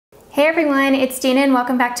Hey everyone, it's Dina and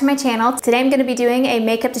welcome back to my channel. Today I'm going to be doing a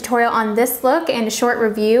makeup tutorial on this look and a short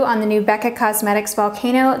review on the new BECCA Cosmetics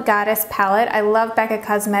Volcano Goddess palette. I love BECCA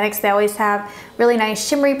Cosmetics. They always have really nice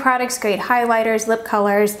shimmery products, great highlighters, lip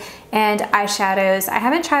colors, and eyeshadows. I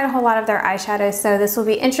haven't tried a whole lot of their eyeshadows, so this will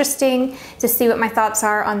be interesting to see what my thoughts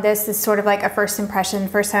are on this. This is sort of like a first impression,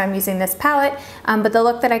 first time I'm using this palette. But the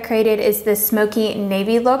look that I created is this smoky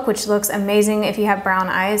navy look, which looks amazing if you have brown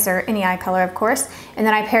eyes or any eye color, of course. And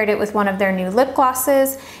then I paired it with one of their new lip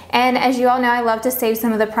glosses. And as you all know, I love to save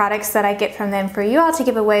some of the products that I get from them for you all to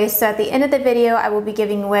give away. So at the end of the video, I will be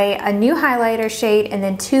giving away a new highlighter shade and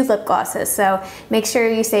then 2 lip glosses. So make sure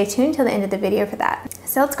you stay tuned till the end of the video for that.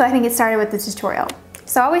 So let's go ahead and get started with the tutorial.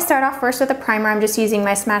 So I always start off first with a primer. I'm just using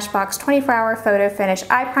my Smashbox 24-Hour Photo Finish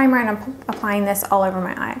Eye Primer, and I'm applying this all over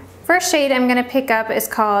my eye. First shade I'm going to pick up is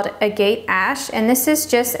called Agate Ash, and this is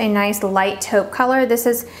just a nice light taupe color. This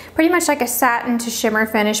is pretty much like a satin to shimmer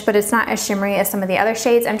finish, but it's not as shimmery as some of the other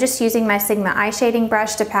shades. I'm just using my Sigma eye shading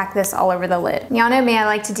brush to pack this all over the lid. Y'all know me, I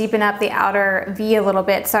like to deepen up the outer V a little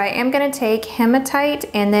bit, so I am going to take Hematite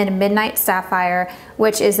and then Midnight Sapphire,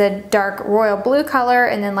 which is a dark royal blue color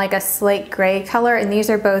and then like a slate gray color, and these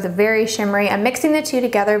are both very shimmery. I'm mixing the two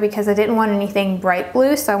together because I didn't want anything bright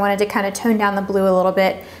blue, so I wanted to kind of tone down the blue a little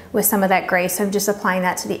bit with some of that gray, so I'm just applying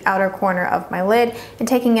that to the outer corner of my lid and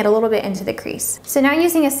taking it a little bit into the crease. So now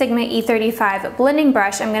using a Sigma E35 blending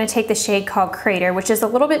brush, I'm going to take the shade called Crater, which is a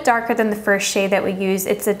little bit darker than the first shade that we used.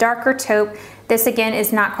 It's a darker taupe. This again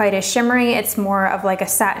is not quite as shimmery. It's more of like a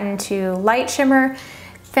satin to light shimmer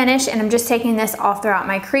finish, and I'm just taking this all throughout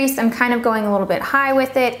my crease. I'm kind of going a little bit high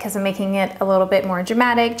with it because I'm making it a little bit more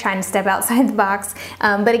dramatic, trying to step outside the box.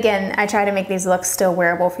 But again, I try to make these looks still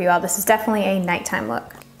wearable for you all. This is definitely a nighttime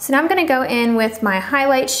look. So now I'm going to go in with my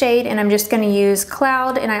highlight shade, and I'm just going to use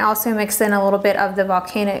Cloud, and I also mix in a little bit of the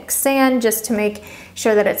volcanic sand just to make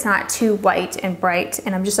sure that it's not too white and bright.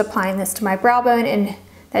 And I'm just applying this to my brow bone, and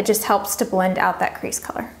that just helps to blend out that crease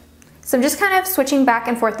color. So I'm just kind of switching back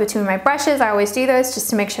and forth between my brushes. I always do those just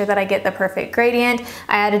to make sure that I get the perfect gradient.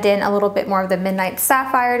 I added in a little bit more of the Midnight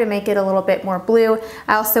Sapphire to make it a little bit more blue.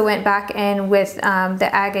 I also went back in with the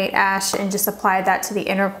Agate Ash and just applied that to the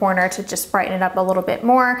inner corner to just brighten it up a little bit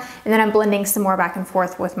more. And then I'm blending some more back and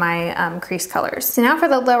forth with my crease colors. So now for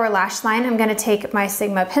the lower lash line, I'm going to take my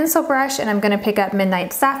Sigma pencil brush and I'm going to pick up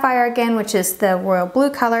Midnight Sapphire again, which is the royal blue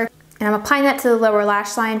color. And I'm applying that to the lower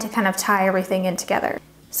lash line to kind of tie everything in together.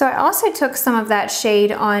 So I also took some of that shade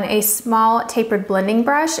on a small tapered blending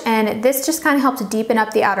brush, and this just kind of helped to deepen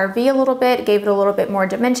up the outer V a little bit, gave it a little bit more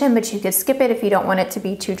dimension, but you could skip it if you don't want it to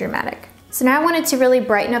be too dramatic. So now I wanted to really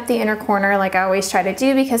brighten up the inner corner like I always try to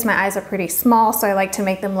do because my eyes are pretty small, so I like to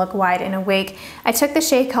make them look wide and awake. I took the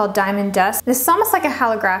shade called Diamond Dust. This is almost like a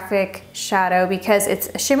holographic shadow because it's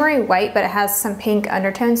a shimmery white, but it has some pink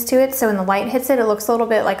undertones to it, so when the light hits it, it looks a little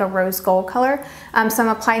bit like a rose gold color. So I'm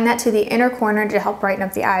applying that to the inner corner to help brighten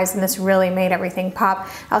up the eyes, and this really made everything pop.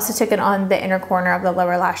 I also took it on the inner corner of the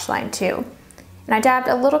lower lash line too. And I dabbed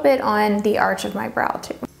a little bit on the arch of my brow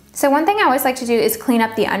too. So one thing I always like to do is clean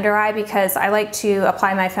up the under eye because I like to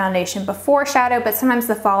apply my foundation before shadow, but sometimes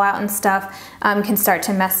the fallout and stuff can start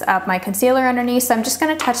to mess up my concealer underneath. So I'm just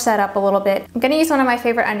going to touch that up a little bit. I'm going to use one of my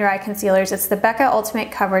favorite under eye concealers. It's the BECCA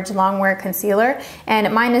Ultimate Coverage Longwear Concealer,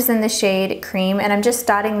 and mine is in the shade Cream, and I'm just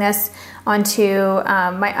dotting this onto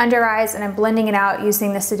my under eyes, and I'm blending it out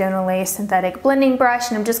using the Sedona Lace synthetic blending brush,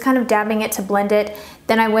 and I'm just kind of dabbing it to blend it.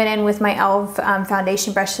 Then I went in with my e.l.f.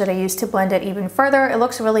 Foundation brush that I used to blend it even further. It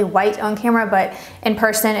looks really white on camera, but in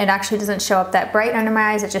person it actually doesn't show up that bright under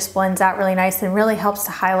my eyes. It just blends out really nice and really helps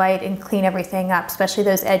to highlight and clean everything up, especially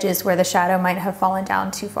those edges where the shadow might have fallen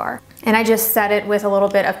down too far. And I just set it with a little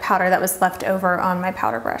bit of powder that was left over on my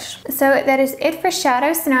powder brush. So that is it for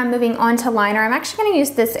shadow. So now I'm moving on to liner. I'm actually going to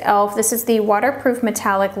use this e.l.f. This is the Waterproof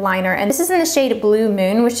Metallic Liner, and this is in the shade Blue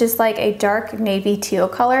Moon, which is like a dark navy teal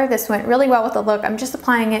color. This went really well with the look. I'm just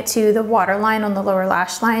applying it to the waterline on the lower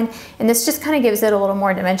lash line, and this just kind of gives it a little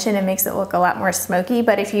more dimension and makes it look a lot more smoky.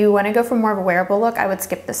 But if you want to go for more of a wearable look, I would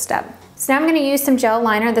skip this step. So now I'm going to use some gel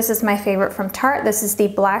liner. This is my favorite from Tarte. This is the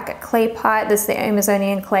Black Clay Pot. This is the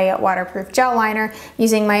Amazonian Clay Waterproof Gel Liner.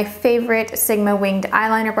 Using my favorite Sigma winged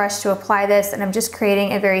eyeliner brush to apply this, and I'm just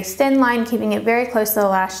creating a very thin line, keeping it very close to the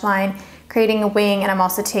lash line, creating a wing, and I'm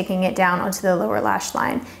also taking it down onto the lower lash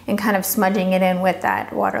line and kind of smudging it in with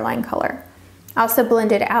that waterline color. I also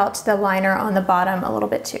blended out the liner on the bottom a little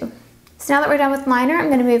bit too. So now that we're done with liner, I'm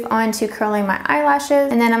going to move on to curling my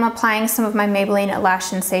eyelashes, and then I'm applying some of my Maybelline Lash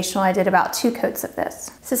Sensational. I did about 2 coats of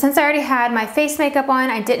this. So since I already had my face makeup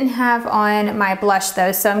on, I didn't have on my blush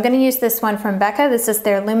though, so I'm going to use this one from BECCA. This is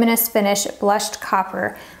their Luminous Finish Blushed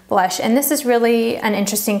Copper blush. And this is really an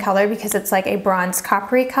interesting color because it's like a bronze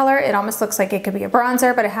coppery color. It almost looks like it could be a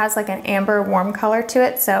bronzer, but it has like an amber warm color to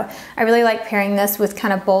it. So I really like pairing this with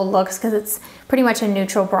kind of bold looks because it's pretty much a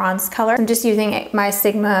neutral bronze color. I'm just using my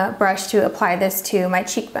Sigma brush to apply this to my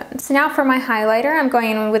cheekbones. So now for my highlighter, I'm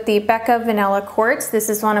going in with the BECCA Vanilla Quartz. This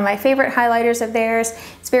is one of my favorite highlighters of theirs.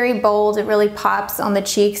 It's very bold, it really pops on the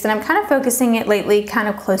cheeks, and I'm kind of focusing it lately kind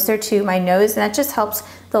of closer to my nose, and that just helps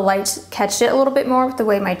the light catch it a little bit more with the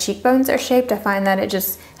way my cheekbones are shaped. I find that it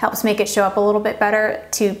just helps make it show up a little bit better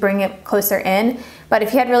to bring it closer in. But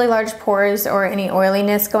if you had really large pores or any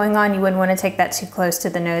oiliness going on, you wouldn't want to take that too close to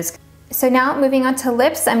the nose. So now moving on to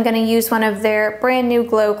lips, I'm going to use one of their brand new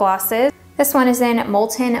glow glosses. This one is in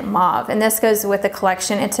Molten Mauve, and this goes with the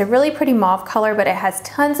collection. It's a really pretty mauve color, but it has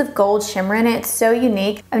tons of gold shimmer in it. It's so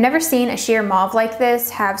unique. I've never seen a sheer mauve like this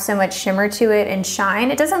have so much shimmer to it and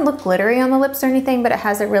shine. It doesn't look glittery on the lips or anything, but it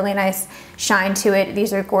has a really nice shine to it.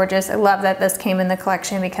 These are gorgeous. I love that this came in the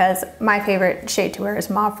collection because my favorite shade to wear is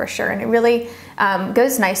mauve for sure, and it really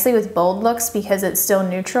goes nicely with bold looks because it's still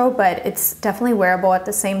neutral, but it's definitely wearable at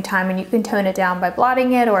the same time, and you can tone it down by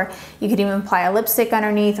blotting it, or you could even apply a lipstick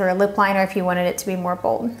underneath or a lip liner if you wanted it to be more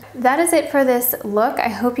bold. That is it for this look. I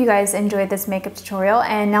hope you guys enjoyed this makeup tutorial,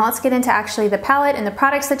 and now let's get into actually the palette and the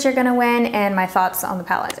products that you're gonna win and my thoughts on the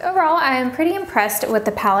palette. So overall, I am pretty impressed with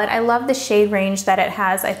the palette. I love the shade range that it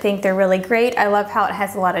has. I think they're really great. I love how it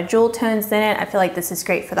has a lot of jewel tones in it. I feel like this is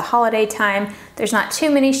great for the holiday time. There's not too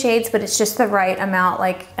many shades, but it's just the right amount,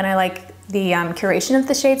 and I like the curation of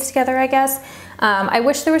the shades together, I guess. I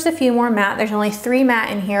wish there was a few more matte. There's only 3 matte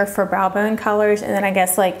in here for brow bone colors, and then I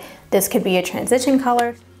guess like this could be a transition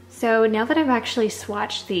color. So now that I've actually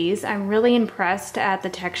swatched these, I'm really impressed at the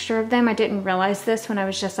texture of them. I didn't realize this when I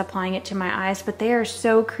was just applying it to my eyes, but they are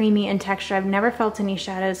so creamy in texture. I've never felt any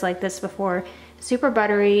shadows like this before. Super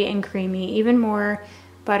buttery and creamy, even more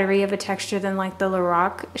buttery of a texture than like the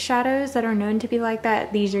Lorac shadows that are known to be like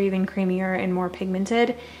that. These are even creamier and more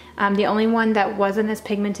pigmented. The only one that wasn't as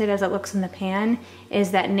pigmented as it looks in the pan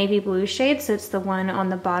is that navy blue shade. So it's the one on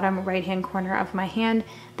the bottom right hand corner of my hand.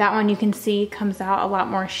 That one you can see comes out a lot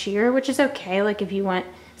more sheer, which is okay, like if you want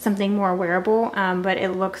something more wearable, but it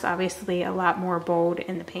looks obviously a lot more bold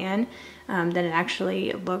in the pan than it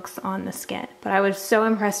actually looks on the skin. But I was so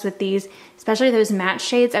impressed with these, especially those matte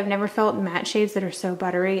shades. I've never felt matte shades that are so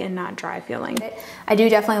buttery and not dry feeling. I do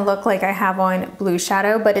definitely look like I have on blue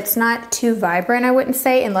shadow, but it's not too vibrant, I wouldn't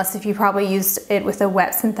say, unless if you probably used it with a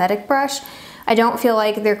wet synthetic brush. I don't feel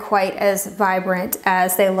like they're quite as vibrant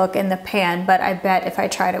as they look in the pan, but I bet if I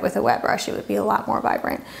tried it with a wet brush, it would be a lot more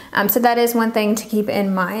vibrant. So that is one thing to keep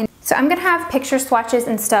in mind. So I'm gonna have picture swatches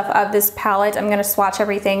and stuff of this palette. I'm gonna swatch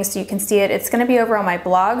everything so you can see it. It's gonna be over on my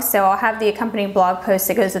blog, so I'll have the accompanying blog post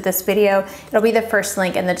that goes with this video. It'll be the first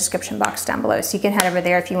link in the description box down below, so you can head over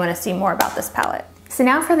there if you wanna see more about this palette. So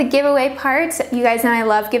now for the giveaway part. You guys know I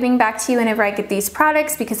love giving back to you whenever I get these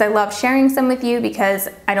products because I love sharing some with you because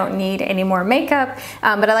I don't need any more makeup,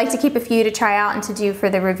 but I like to keep a few to try out and to do for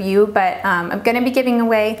the review. But I'm gonna be giving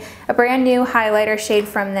away a brand new highlighter shade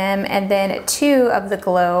from them and then 2 of the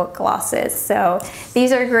glow glosses. So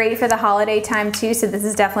these are great for the holiday time too, so this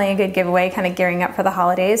is definitely a good giveaway, kind of gearing up for the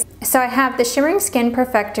holidays. So I have the Shimmering Skin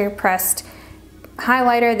Perfector Pressed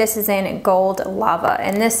highlighter. This is in Gold Lava,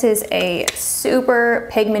 and this is a super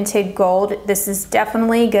pigmented gold. This is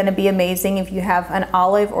definitely going to be amazing if you have an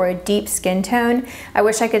olive or a deep skin tone. I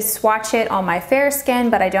wish I could swatch it on my fair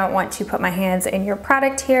skin, but I don't want to put my hands in your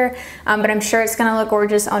product here, but I'm sure it's going to look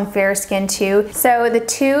gorgeous on fair skin too. So the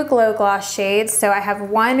 2 glow gloss shades, so I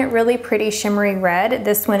have one really pretty shimmery red.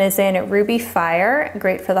 This one is in Ruby Fire,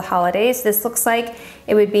 great for the holidays. This looks like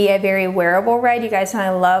it would be a very wearable red. You guys know I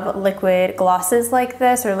love liquid glosses like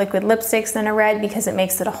this, or liquid lipsticks in a red, because it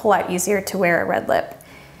makes it a whole lot easier to wear a red lip.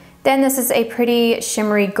 Then this is a pretty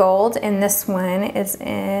shimmery gold, and this one is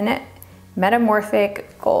in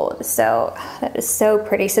Metamorphic Gold. So that is so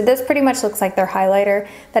pretty. So this pretty much looks like their highlighter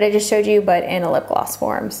that I just showed you, but in a lip gloss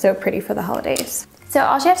form. So pretty for the holidays. So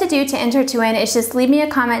all you have to do to enter to win is just leave me a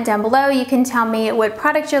comment down below. You can tell me what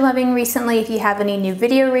product you're loving recently, if you have any new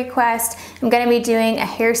video requests. I'm going to be doing a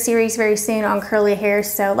hair series very soon on curly hair,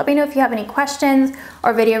 so let me know if you have any questions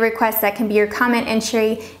or video requests. That can be your comment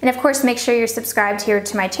entry. And of course, make sure you're subscribed here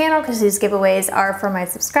to my channel because these giveaways are for my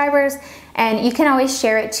subscribers. And you can always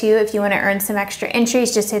share it too if you want to earn some extra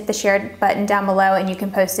entries. Just hit the share button down below and you can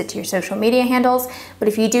post it to your social media handles. But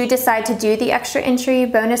if you do decide to do the extra entry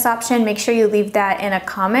bonus option, make sure you leave that in a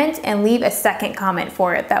comment and leave a second comment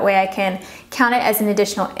for it. That way I can count it as an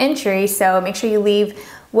additional entry. So make sure you leave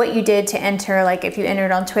what you did to enter. Like if you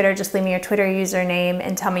entered on Twitter, just leave me your Twitter username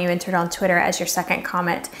and tell me you entered on Twitter as your second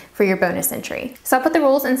comment for your bonus entry. So I'll put the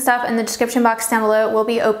rules and stuff in the description box down below. It will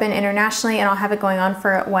be open internationally and I'll have it going on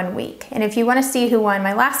for 1 week. And if you want to see who won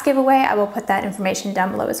my last giveaway, I will put that information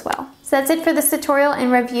down below as well. So that's it for this tutorial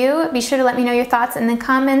and review. Be sure to let me know your thoughts in the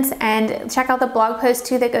comments and check out the blog post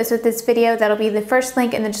too that goes with this video. That'll be the first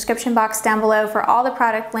link in the description box down below for all the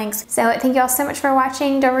product links. So thank you all so much for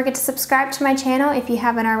watching. Don't forget to subscribe to my channel if you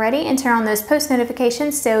haven't already and turn on those post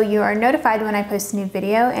notifications so you are notified when I post a new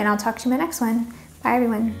video, and I'll talk to you in my next one. Bye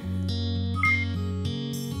everyone.